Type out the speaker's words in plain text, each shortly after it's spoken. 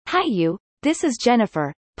Hi this is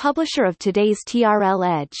Jennifer, publisher of today's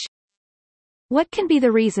TRL Edge. What can be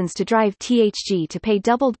the reasons to drive THG to pay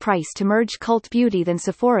doubled price to merge Cult Beauty than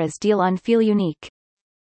Sephora's deal on FEELUNIQUE?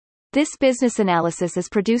 This business analysis is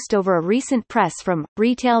produced over a recent press from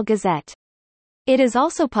Retail Gazette. It is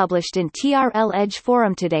also published in TRL Edge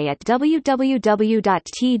forum today at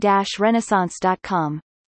www.t-renaissance.com.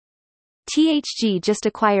 THG just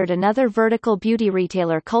acquired another vertical beauty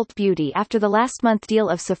retailer Cult Beauty after the last month deal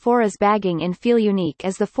of Sephora's bagging in FEELUNIQUE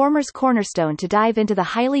as the former's cornerstone to dive into the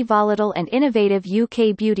highly volatile and innovative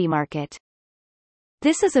UK beauty market.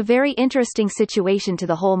 This is a very interesting situation to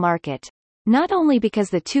the whole market. Not only because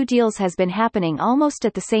the two deals has been happening almost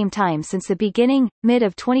at the same time since the beginning, mid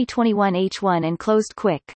of 2021 H1 and closed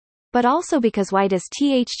quick. But also because why does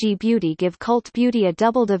THG Beauty give Cult Beauty a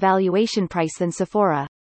doubled valuation price than Sephora?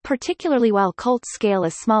 Particularly while Cult's scale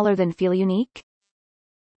is smaller than FEELUNIQUE?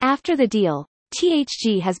 After the deal,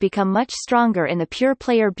 THG has become much stronger in the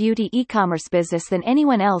pure-player beauty e-commerce business than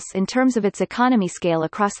anyone else in terms of its economy scale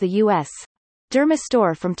across the US.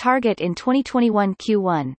 Dermastore from Target in 2021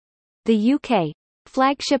 Q1. The UK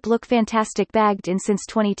flagship Look Fantastic bagged in since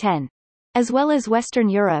 2010. As well as Western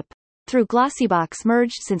Europe, through Glossybox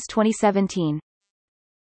merged since 2017.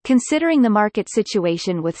 Considering the market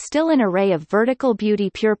situation with still an array of vertical beauty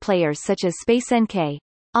pure players such as SpaceNK,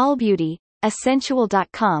 AllBeauty,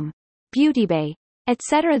 Essensual.com, BeautyBay,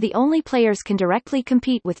 etc., the only players can directly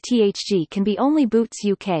compete with THG can be only Boots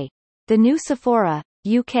UK, the new Sephora,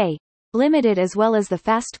 UK, Limited, as well as the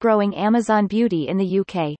fast-growing Amazon Beauty in the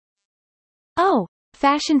UK.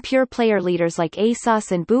 Fashion pure player leaders like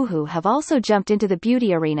ASOS and Boohoo have also jumped into the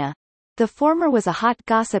beauty arena. The former was a hot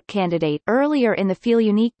gossip candidate earlier in the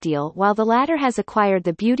FEELUNIQUE deal, while the latter has acquired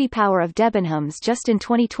the beauty power of Debenhams just in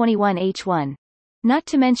 2021 H1. Not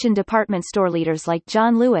to mention department store leaders like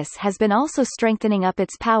John Lewis has been also strengthening up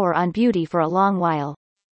its power on beauty for a long while.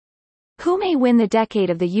 Who may win the decade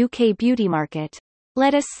of the UK beauty market?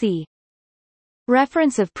 Let us see.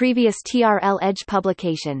 Reference of previous TRL Edge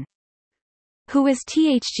publication. Who is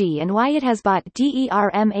THG and why it has bought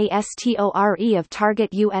DERMASTORE of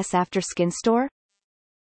Target US after SkinStore?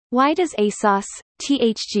 Why does ASOS,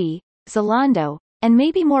 THG, Zalando, and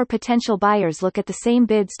maybe more potential buyers look at the same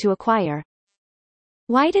bids to acquire?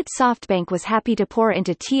 Why did SoftBank was happy to pour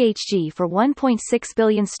into THG for £1.6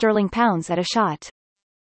 billion at a shot?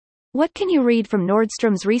 What can you read from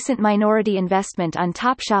Nordstrom's recent minority investment on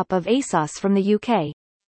Topshop of ASOS from the UK?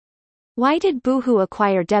 Why did Boohoo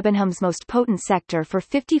acquire Debenhams' most potent sector for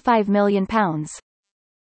 £55 million?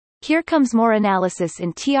 Here comes more analysis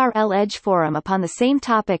in TRL Edge forum upon the same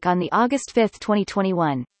topic on the August 5,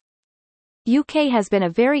 2021. UK has been a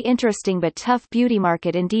very interesting but tough beauty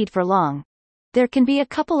market indeed for long. There can be a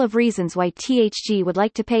couple of reasons why THG would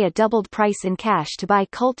like to pay a doubled price in cash to buy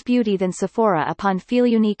Cult Beauty than Sephora upon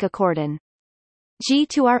FEELUNIQUE accordon. G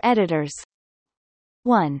to our editors.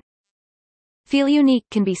 1. FEELUNIQUE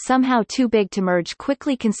can be somehow too big to merge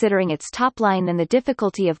quickly considering its top line than the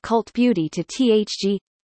difficulty of Cult Beauty to THG.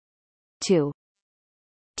 2.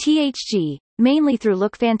 THG, mainly through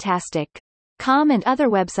Look Fantastic.com and other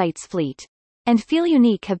websites Fleet, and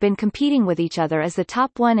FEELUNIQUE have been competing with each other as the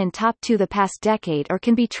top 1 and top 2 the past decade or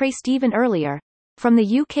can be traced even earlier, from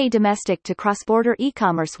the UK domestic to cross-border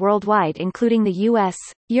e-commerce worldwide including the US,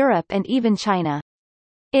 Europe and even China.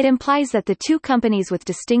 It implies that the two companies with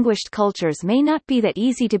distinguished cultures may not be that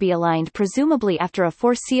easy to be aligned presumably after a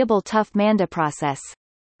foreseeable tough Manda process,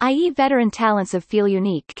 i.e. veteran talents of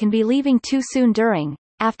FEELUNIQUE can be leaving too soon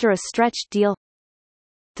after a stretched deal.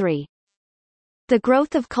 3. The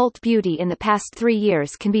growth of Cult Beauty in the past 3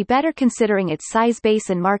 years can be better considering its size base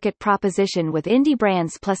and market proposition with indie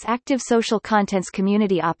brands plus active social contents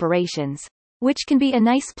community operations, which can be a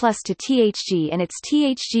nice plus to THG and its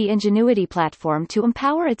THG Ingenuity platform to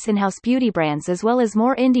empower its in-house beauty brands as well as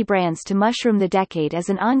more indie brands to mushroom the decade as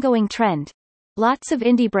an ongoing trend. Lots of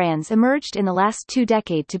indie brands emerged in the last 2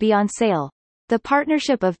 decades to be on sale. The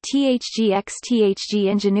partnership of THG x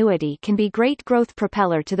THG Ingenuity can be great growth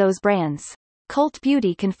propeller to those brands. Cult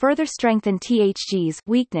Beauty can further strengthen THG's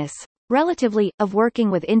weakness, relatively, of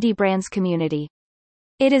working with indie brands community.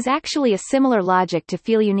 It is actually a similar logic to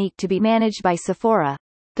FEELUNIQUE to be managed by Sephora.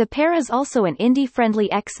 The pair is also an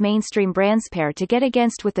indie-friendly ex-mainstream brands pair to get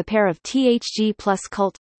against with the pair of THG plus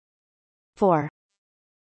Cult. 4.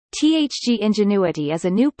 THG Ingenuity as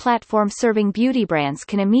a new platform serving beauty brands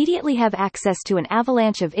can immediately have access to an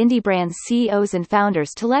avalanche of indie brands CEOs and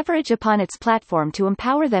founders to leverage upon its platform to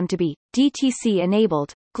empower them to be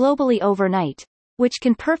DTC-enabled, globally overnight, which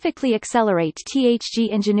can perfectly accelerate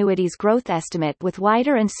THG Ingenuity's growth estimate with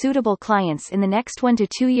wider and suitable clients in the next 1 to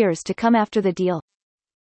 2 years to come after the deal.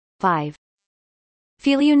 5.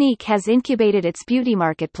 FEELUNIQUE has incubated its beauty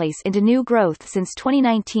marketplace into new growth since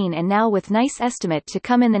 2019 and now with nice estimate to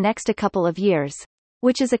come in the next couple of years,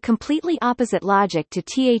 which is a completely opposite logic to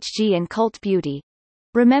THG and Cult Beauty.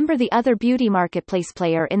 Remember, the other beauty marketplace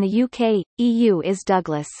player in the UK, EU is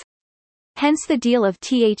Douglas. Hence the deal of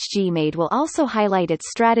THG made will also highlight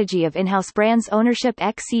its strategy of in-house brands ownership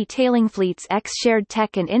x e-tailing fleets x shared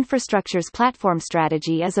tech and infrastructures platform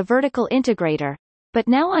strategy as a vertical integrator, but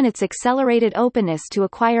now on its accelerated openness to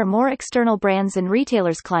acquire more external brands and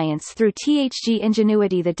retailers clients through THG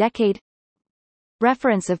Ingenuity the decade.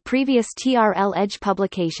 Reference of previous TRL Edge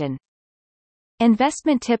publication.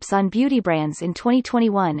 Investment tips on beauty brands in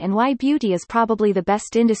 2021 and why beauty is probably the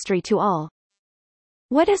best industry to all.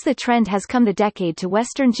 What is the trend has come the decade to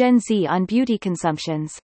Western Gen Z on beauty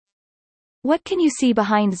consumptions? What can you see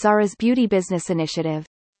behind Zara's beauty business initiative?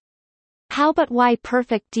 How but why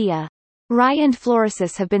Perfect Dia, Rye and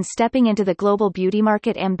Florasis have been stepping into the global beauty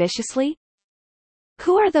market ambitiously?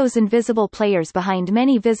 Who are those invisible players behind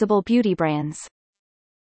many visible beauty brands?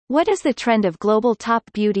 What is the trend of global top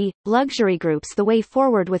beauty, luxury groups the way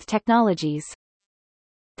forward with technologies?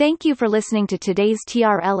 Thank you for listening to today's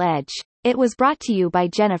TRL Edge. It was brought to you by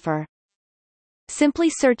Jennifer. Simply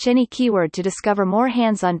search any keyword to discover more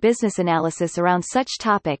hands-on business analysis around such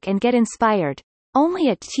topic and get inspired. Only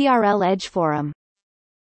at TRL Edge Forum.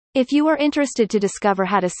 If you are interested to discover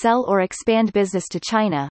how to sell or expand business to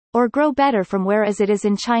China, or grow better from whereas it is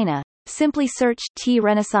in China, simply search T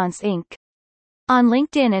Renaissance Inc. on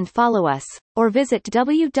LinkedIn and follow us, or visit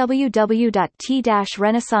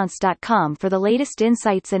www.t-renaissance.com for the latest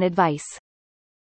insights and advice.